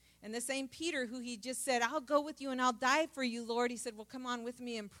 times. And the same Peter who he just said, I'll go with you and I'll die for you, Lord. He said, well, come on with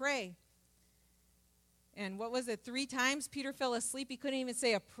me and pray. And what was it, 3 times Peter fell asleep? He couldn't even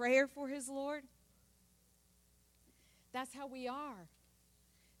say a prayer for his Lord. That's how we are.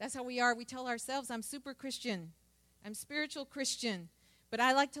 That's how we are. We tell ourselves, I'm super Christian. I'm spiritual Christian. But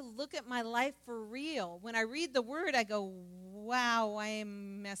I like to look at my life for real. When I read the Word, I go, wow, I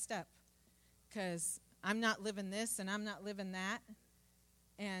am messed up. Because I'm not living this and I'm not living that.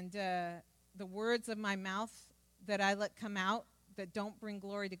 And the words of my mouth that I let come out that don't bring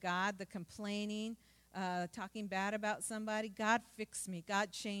glory to God, the complaining, talking bad about somebody, God fix me.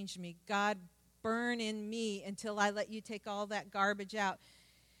 God change me. God burn in me until I let you take all that garbage out.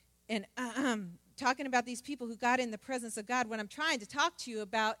 And talking about these people who got in the presence of God, what I'm trying to talk to you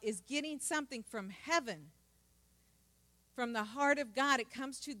about is getting something from heaven, from the heart of God. It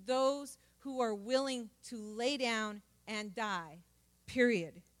comes to those who are willing to lay down and die,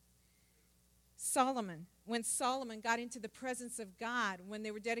 period. When Solomon got into the presence of God, when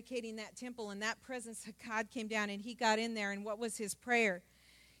they were dedicating that temple, and that presence of God came down, and he got in there, and what was his prayer?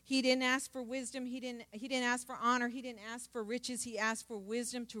 He didn't ask for wisdom. He didn't ask for honor. He didn't ask for riches. He asked for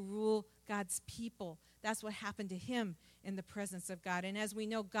wisdom to rule God's people. That's what happened to him in the presence of God. And as we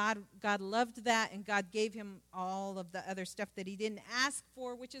know, God loved that, and God gave him all of the other stuff that he didn't ask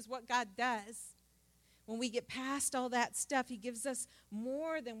for, which is what God does. When we get past all that stuff, he gives us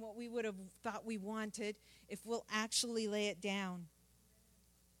more than what we would have thought we wanted if we'll actually lay it down.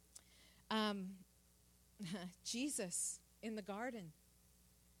 Jesus in the garden,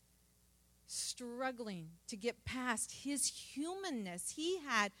 struggling to get past his humanness. He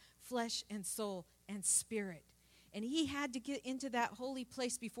had flesh and soul and spirit. And he had to get into that holy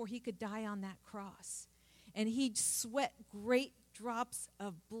place before he could die on that cross. And he'd sweat great drops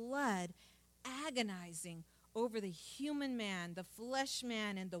of blood, agonizing over the human man, the flesh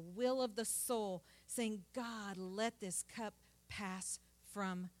man, and the will of the soul, saying, God, let this cup pass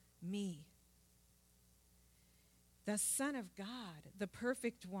from me. The Son of God, the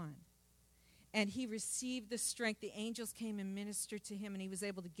perfect one. And he received the strength. The angels came and ministered to him, and he was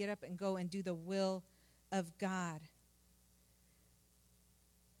able to get up and go and do the will of God.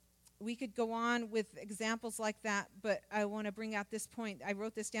 We could go on with examples like that, but I want to bring out this point. I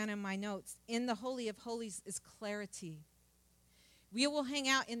wrote this down in my notes. In the Holy of Holies is clarity. We will hang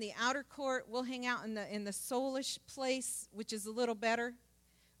out in the outer court. We'll hang out in the soulish place, which is a little better,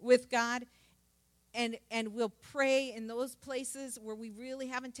 with God. And we'll pray in those places where we really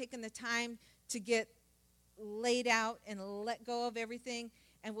haven't taken the time to get laid out and let go of everything.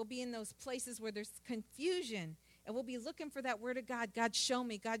 And we'll be in those places where there's confusion. And we'll be looking for that word of God. God, show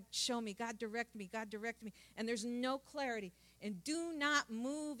me. God, show me. God, direct me. God, direct me. And there's no clarity. And do not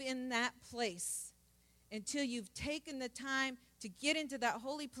move in that place until you've taken the time to get into that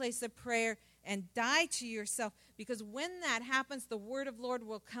holy place of prayer and die to yourself. Because when that happens, the word of Lord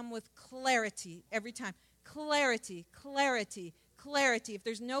will come with clarity every time. Clarity, clarity, clarity. If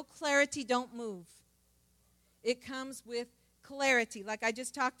there's no clarity, don't move. It comes with clarity. Like I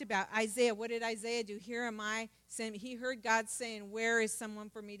just talked about, Isaiah, what did Isaiah do? Here am I, send me. He heard God saying, where is someone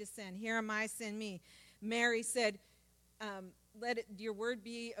for me to send? Here am I, send me. Mary said, let your word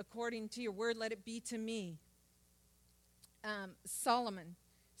be according to your word, let it be to me. Solomon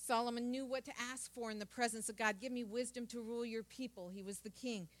knew what to ask for in the presence of God. Give me wisdom to rule your people. He was the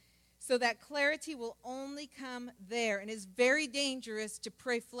king. So that clarity will only come there. And it's very dangerous to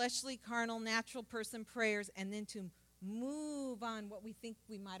pray fleshly, carnal, natural person prayers and then to move on what we think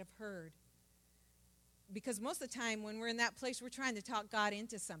we might have heard. Because most of the time when we're in that place, we're trying to talk God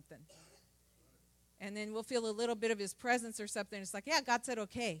into something. And then we'll feel a little bit of his presence or something. It's like, yeah, God said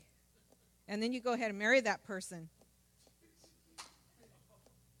okay. And then you go ahead and marry that person.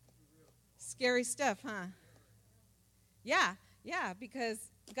 Scary stuff, huh? Yeah, because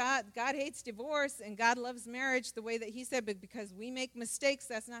God hates divorce and God loves marriage the way that he said, but because we make mistakes,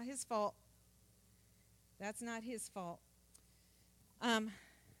 that's not his fault. That's not his fault. I'm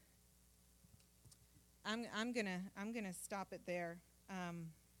gonna stop it there.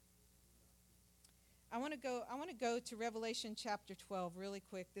 I want to go to Revelation chapter 12 really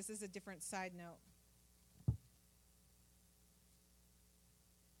quick. This is a different side note.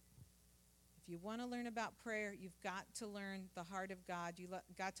 If you want to learn about prayer, you've got to learn the heart of God. You've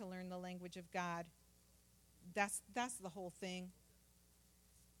got to learn the language of God. That's the whole thing.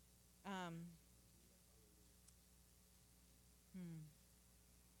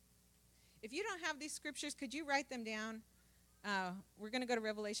 If you don't have these scriptures, could you write them down? We're going to go to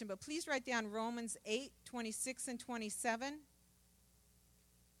Revelation, but please write down Romans 8, 26 and 27.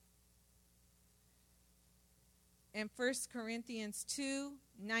 And 1 Corinthians 2,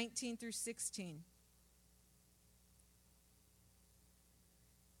 19 through 16.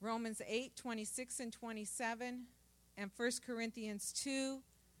 Romans 8, 26 and 27, and 1 Corinthians 2,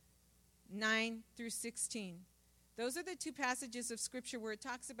 9 through 16. Those are the two passages of Scripture where it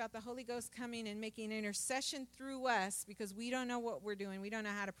talks about the Holy Ghost coming and making intercession through us because we don't know what we're doing. We don't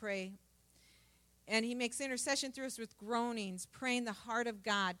know how to pray. And he makes intercession through us with groanings, praying the heart of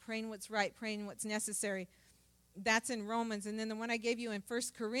God, praying what's right, praying what's necessary. That's in Romans. And then the one I gave you in 1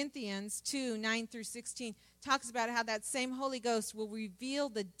 Corinthians 2, 9 through 16, talks about how that same Holy Ghost will reveal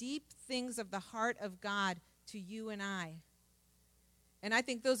the deep things of the heart of God to you and I. And I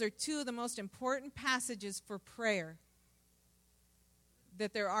think those are two of the most important passages for prayer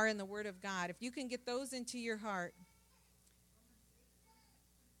that there are in the Word of God. If you can get those into your heart.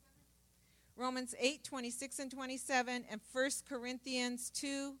 Romans 8, 26 and 27, and 1 Corinthians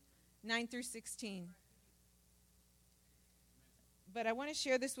 2, 9 through 16. But I want to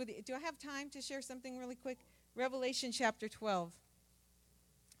share this with you. Do I have time to share something really quick? Revelation chapter 12.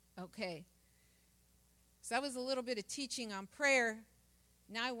 Okay. So that was a little bit of teaching on prayer.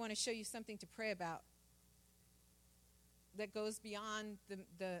 Now I want to show you something to pray about that goes beyond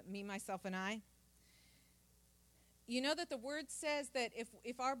the me, myself, and I. You know that the Word says that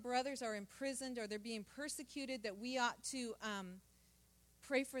if our brothers are imprisoned or they're being persecuted, that we ought to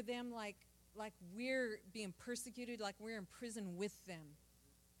pray for them like we're being persecuted, like we're in prison with them.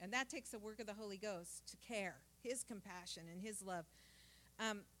 And that takes the work of the Holy Ghost to care, His compassion and His love.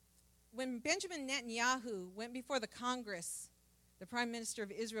 When Benjamin Netanyahu went before the Congress, the Prime Minister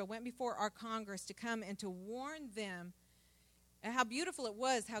of Israel went before our Congress to come and to warn them and how beautiful it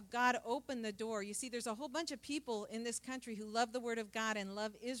was, how God opened the door. You see, there's a whole bunch of people in this country who love the Word of God and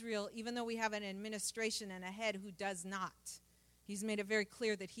love Israel, even though we have an administration and a head who does not. He's made it very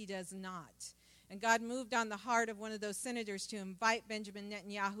clear that he does not. And God moved on the heart of one of those senators to invite Benjamin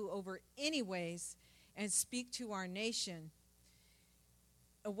Netanyahu over anyways and speak to our nation.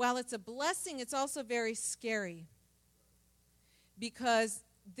 While it's a blessing, it's also very scary because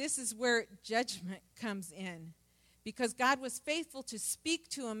this is where judgment comes in. Because God was faithful to speak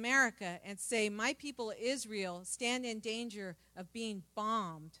to America and say, my people Israel stand in danger of being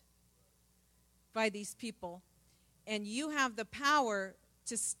bombed by these people. And you have the power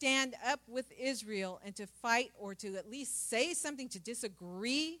to stand up with Israel and to fight or to at least say something to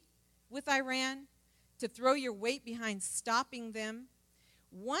disagree with Iran, to throw your weight behind stopping them.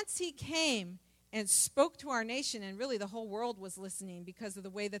 Once he came and spoke to our nation, and really the whole world was listening because of the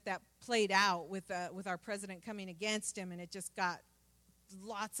way that played out with our president coming against him, and it just got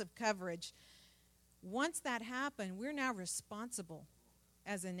lots of coverage. Once that happened, we're now responsible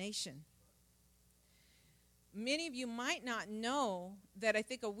as a nation. Many of you might not know that I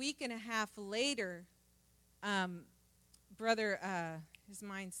think a week and a half later,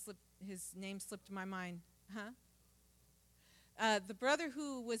 his name slipped my mind. The brother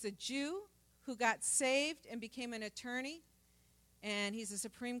who was a Jew who got saved and became an attorney, and he's a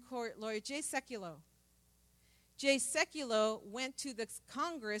Supreme Court lawyer, Jay Sekulow. Jay Sekulow went to the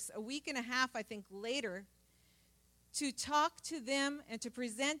Congress a week and a half, I think, later to talk to them and to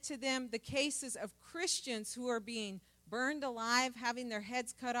present to them the cases of Christians who are being burned alive, having their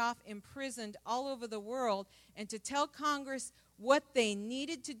heads cut off, imprisoned all over the world, and to tell Congress what they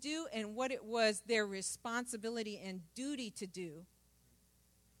needed to do and what it was their responsibility and duty to do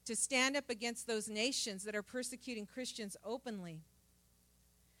to stand up against those nations that are persecuting Christians openly.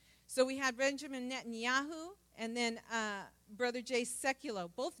 So we had Benjamin Netanyahu and then Brother Jay Sekulow,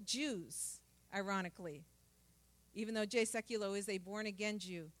 both Jews, ironically, even though Jay Sekulow is a born-again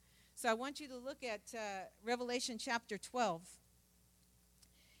Jew. So I want you to look at Revelation chapter 12.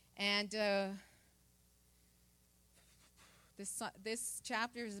 And this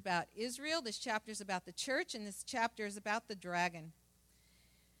chapter is about Israel, this chapter is about the church, and this chapter is about the dragon.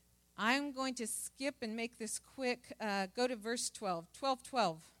 I'm going to skip and make this quick. Go to verse 12.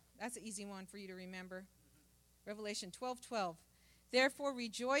 12:12. That's an easy one for you to remember. Revelation 12:12. Therefore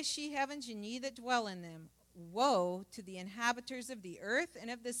rejoice, ye heavens, and ye that dwell in them. Woe to the inhabitants of the earth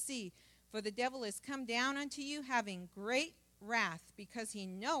and of the sea, for the devil is come down unto you, having great wrath, because he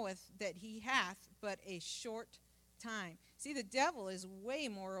knoweth that he hath but a short time. See, the devil is way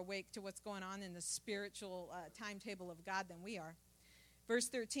more awake to what's going on in the spiritual timetable of God than we are. Verse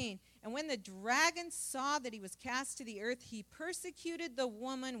 13, and when the dragon saw that he was cast to the earth, he persecuted the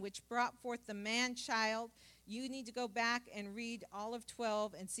woman which brought forth the man-child. You need to go back and read all of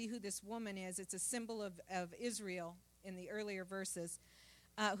 12 and see who this woman is. It's a symbol of Israel in the earlier verses.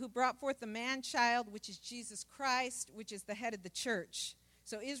 Who brought forth the man-child, which is Jesus Christ, which is the head of the church.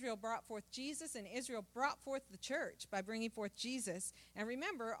 So Israel brought forth Jesus, and Israel brought forth the church by bringing forth Jesus. And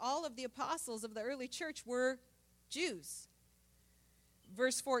remember, all of the apostles of the early church were Jews.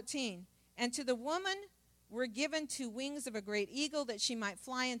 Verse 14, and to the woman were given 2 wings of a great eagle, that she might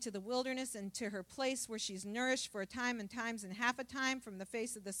fly into the wilderness and to her place where she's nourished for a time and times and half a time from the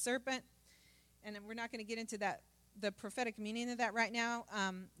face of the serpent. And we're not going to get into that, the prophetic meaning of that right now.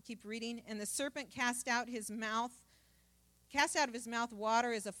 Keep reading. And the serpent cast out of his mouth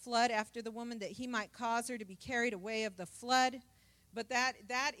water as a flood after the woman, that he might cause her to be carried away of the flood. But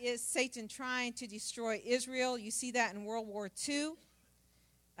that is Satan trying to destroy Israel. You see that in World War II.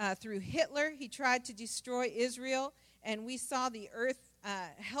 Through Hitler, he tried to destroy Israel, and we saw the earth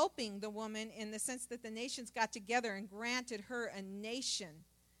helping the woman in the sense that the nations got together and granted her a nation,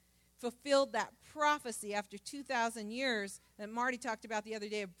 fulfilled that prophecy after 2,000 years that Marty talked about the other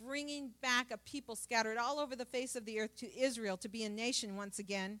day, of bringing back a people scattered all over the face of the earth to Israel to be a nation once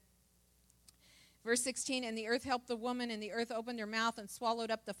again. Verse 16, and the earth helped the woman, and the earth opened her mouth and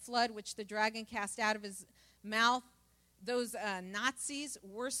swallowed up the flood which the dragon cast out of his mouth. Those Nazis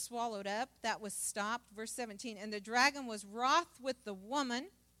were swallowed up. That was stopped. Verse 17, and the dragon was wroth with the woman,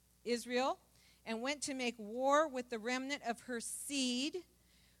 Israel, and went to make war with the remnant of her seed,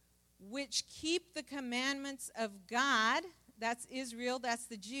 which keep the commandments of God. That's Israel, that's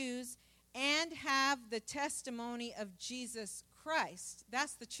the Jews, and have the testimony of Jesus Christ.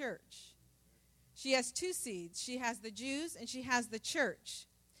 That's the church. She has 2 seeds. She has the Jews and she has the church.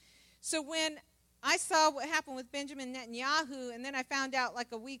 So when I saw what happened with Benjamin Netanyahu, and then I found out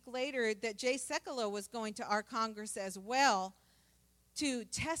like a week later that Jay Sekulow was going to our Congress as well to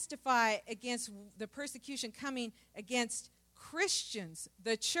testify against the persecution coming against Christians,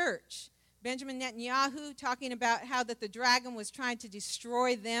 the church. Benjamin Netanyahu talking about how that the dragon was trying to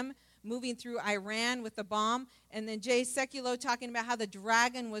destroy them, moving through Iran with the bomb. And then Jay Sekulow talking about how the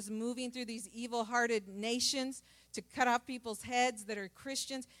dragon was moving through these evil-hearted nations to cut off people's heads that are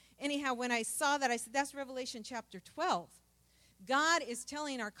Christians. Anyhow, when I saw that, I said, that's Revelation chapter 12. God is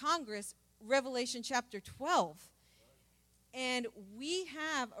telling our Congress Revelation chapter 12. And we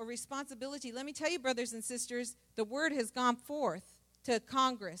have a responsibility. Let me tell you, brothers and sisters, the word has gone forth to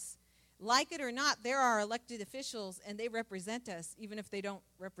Congress. Like it or not, there are elected officials, and they represent us, even if they don't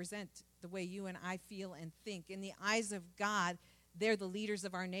represent the way you and I feel and think. In the eyes of God, they're the leaders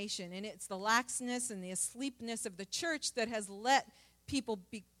of our nation. And it's the laxness and the asleepness of the church that has let people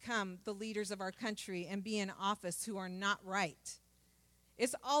become the leaders of our country and be in office who are not right.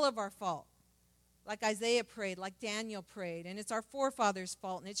 It's all of our fault. Like Isaiah prayed, like Daniel prayed, and it's our forefathers'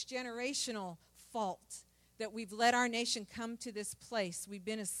 fault, and it's generational fault that we've let our nation come to this place. We've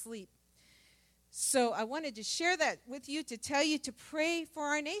been asleep. So I wanted to share that with you, to tell you to pray for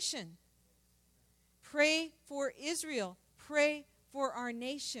our nation. Pray for Israel. Pray for our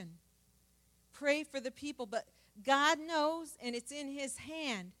nation. Pray for the people. But God knows, and it's in his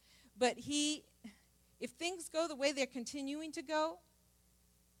hand. But if things go the way they're continuing to go,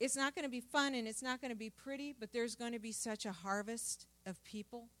 it's not going to be fun and it's not going to be pretty, but there's going to be such a harvest of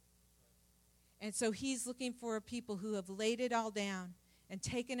people. And so he's looking for a people who have laid it all down and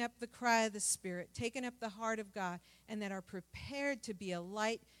taken up the cry of the Spirit, taken up the heart of God, and that are prepared to be a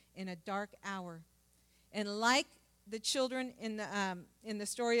light in a dark hour. And like the children in the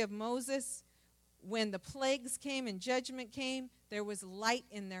story of Moses, when the plagues came and judgment came, there was light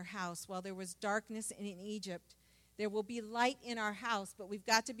in their house while there was darkness in Egypt. There will be light in our house, but we've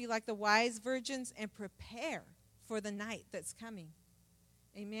got to be like the wise virgins and prepare for the night that's coming.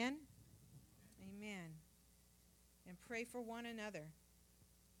 Amen? Amen. And pray for one another.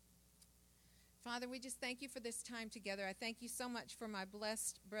 Father, we just thank you for this time together. I thank you so much for my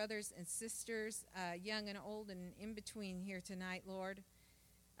blessed brothers and sisters, young and old and in between here tonight, Lord.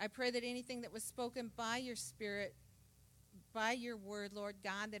 I pray that anything that was spoken by your Spirit, by your word, Lord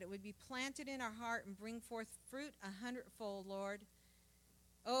God, that it would be planted in our heart and bring forth fruit 100-fold, Lord.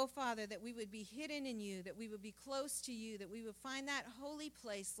 Oh, Father, that we would be hidden in you, that we would be close to you, that we would find that holy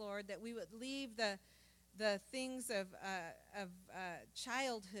place, Lord, that we would leave the things of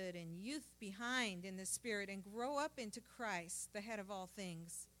childhood and youth behind in the Spirit and grow up into Christ, the head of all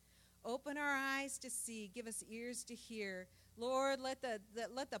things. Open our eyes to see, give us ears to hear. Lord, let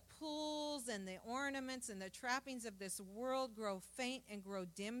the pools and the ornaments and the trappings of this world grow faint and grow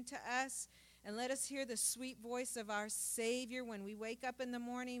dim to us. And let us hear the sweet voice of our Savior when we wake up in the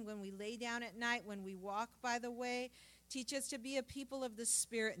morning, when we lay down at night, when we walk by the way. Teach us to be a people of the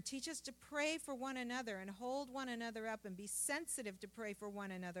Spirit, and teach us to pray for one another and hold one another up and be sensitive to pray for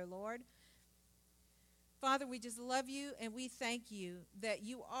one another, Lord. Father, we just love you, and we thank you that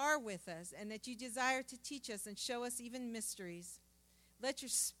you are with us and that you desire to teach us and show us even mysteries. Let your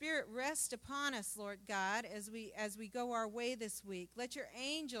Spirit rest upon us, Lord God, as we go our way this week. Let your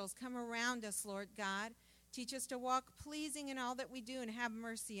angels come around us, Lord God, Teach us to walk pleasing in all that we do, and have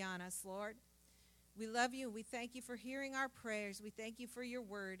mercy on us, Lord. We love you. We thank you for hearing our prayers. We thank you for your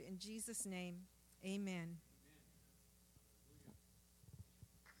word. In Jesus' name, amen.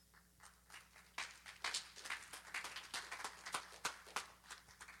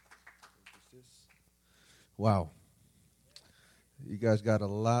 Wow. You guys got a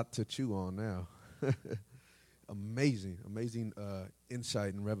lot to chew on now. Amazing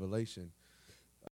insight and revelation.